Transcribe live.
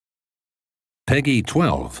Peggy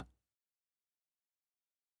 12.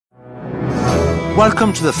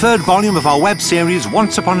 Welcome to the third volume of our web series,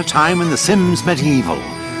 Once Upon a Time in The Sims Medieval.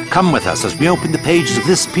 Come with us as we open the pages of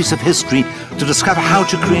this piece of history to discover how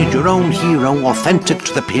to create your own hero authentic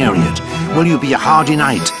to the period. Will you be a hardy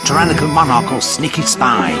knight, tyrannical monarch or sneaky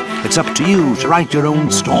spy? It's up to you to write your own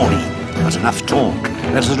story. But enough talk.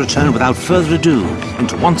 Let us return without further ado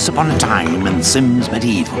into Once Upon a Time in The Sims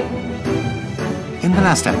Medieval. In the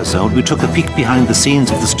last episode, we took a peek behind the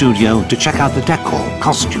scenes of the studio to check out the decor,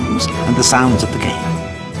 costumes, and the sounds of the game.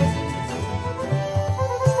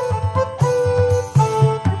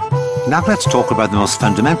 Now let's talk about the most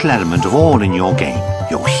fundamental element of all in your game,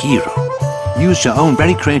 your hero. Use your own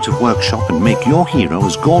very creative workshop and make your hero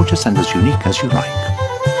as gorgeous and as unique as you like.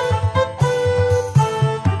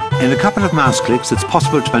 In a couple of mouse clicks, it's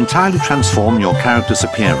possible to entirely transform your character's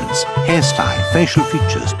appearance, hairstyle, facial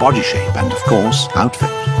features, body shape, and of course,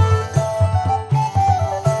 outfit.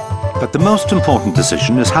 But the most important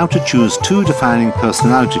decision is how to choose two defining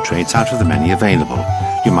personality traits out of the many available.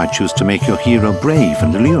 You might choose to make your hero brave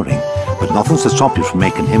and alluring, but nothing's to stop you from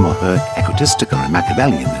making him or her egotistical or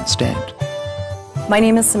Machiavellian instead. My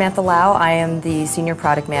name is Samantha Lau. I am the Senior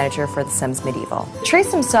Product Manager for The Sims Medieval. Traits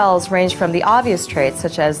themselves range from the obvious traits,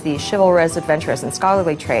 such as the chivalrous, adventurous, and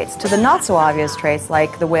scholarly traits, to the not-so-obvious traits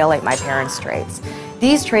like the whale ate my parents traits.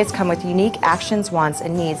 These traits come with unique actions, wants,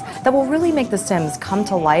 and needs that will really make The Sims come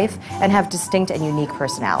to life and have distinct and unique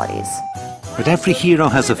personalities. But every hero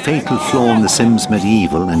has a fatal flaw in The Sims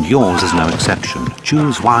Medieval, and yours is no exception.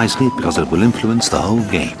 Choose wisely because it will influence the whole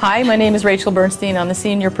game. Hi, my name is Rachel Bernstein. I'm the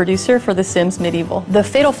senior producer for The Sims Medieval. The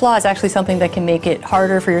fatal flaw is actually something that can make it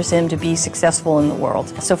harder for your sim to be successful in the world.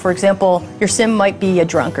 So for example, your sim might be a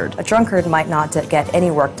drunkard. A drunkard might not get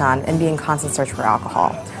any work done and be in constant search for alcohol,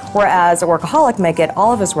 whereas a workaholic may get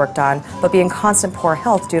all of his work done but be in constant poor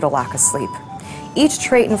health due to lack of sleep. Each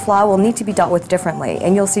trait and flaw will need to be dealt with differently,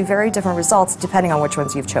 and you'll see very different results depending on which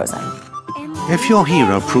ones you've chosen. If your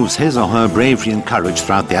hero proves his or her bravery and courage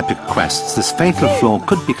throughout the epic quests, this fatal flaw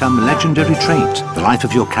could become a legendary trait. The life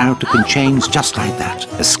of your character can change just like that.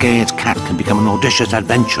 A scared cat can become an audacious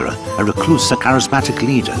adventurer, a recluse a charismatic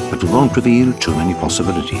leader, but we won't reveal too many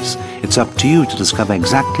possibilities. It's up to you to discover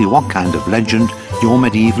exactly what kind of legend your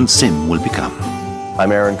medieval sim will become.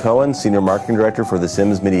 I'm Aaron Cohen, Senior Marketing Director for The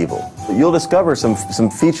Sims Medieval. You'll discover some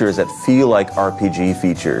features that feel like RPG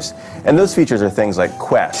features. And those features are things like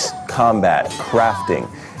quests, combat, crafting.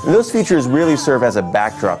 And those features really serve as a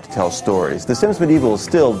backdrop to tell stories. The Sims Medieval is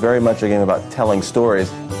still very much a game about telling stories.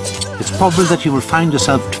 It's probable that you will find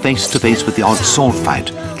yourself face to face with the odd sword fight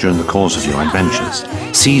during the course of your adventures.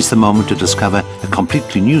 Seize the moment to discover a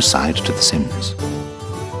completely new side to The Sims.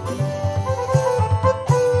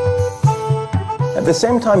 At the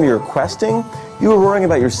same time you're questing, you are worrying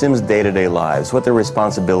about your Sims' day-to-day lives, what their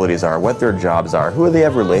responsibilities are, what their jobs are, who they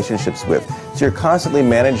have relationships with. So you're constantly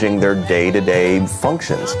managing their day-to-day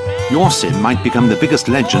functions. Your sim might become the biggest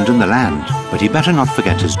legend in the land, but he better not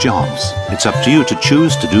forget his jobs. It's up to you to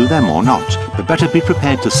choose to do them or not, but better be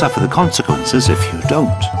prepared to suffer the consequences if you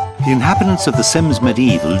don't. The inhabitants of The Sims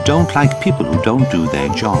Medieval don't like people who don't do their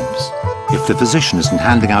jobs. If the physician isn't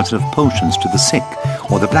handing out enough potions to the sick,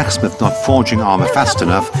 or the blacksmith not forging armor fast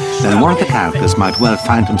enough, then one of the characters might well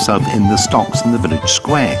find himself in the stocks in the village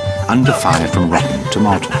square, under fire from rotten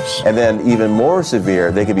tomatoes. And then, even more severe,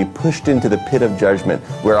 they could be pushed into the pit of judgment,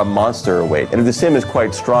 where a monster awaits. And if the sim is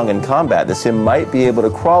quite strong in combat, the sim might be able to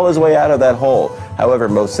crawl his way out of that hole. However,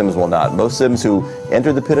 most sims will not. Most sims who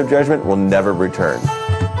enter the pit of judgment will never return.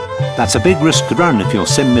 That's a big risk to run if your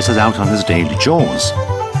sim misses out on his daily chores.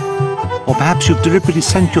 Or perhaps you've deliberately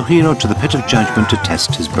sent your hero to the pit of judgment to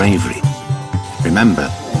test his bravery. Remember,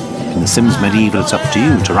 in The Sims Medieval, it's up to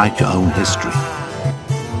you to write your own history.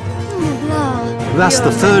 Thus,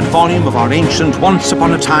 the third volume of our ancient Once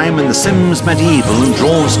Upon a Time in The Sims Medieval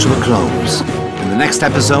draws to a close. In the next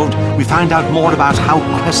episode, we find out more about how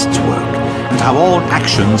quests work and how all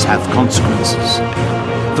actions have consequences.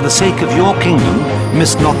 For the sake of your kingdom,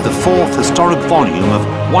 miss not the fourth historic volume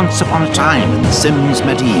of Once Upon a Time in The Sims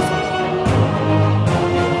Medieval.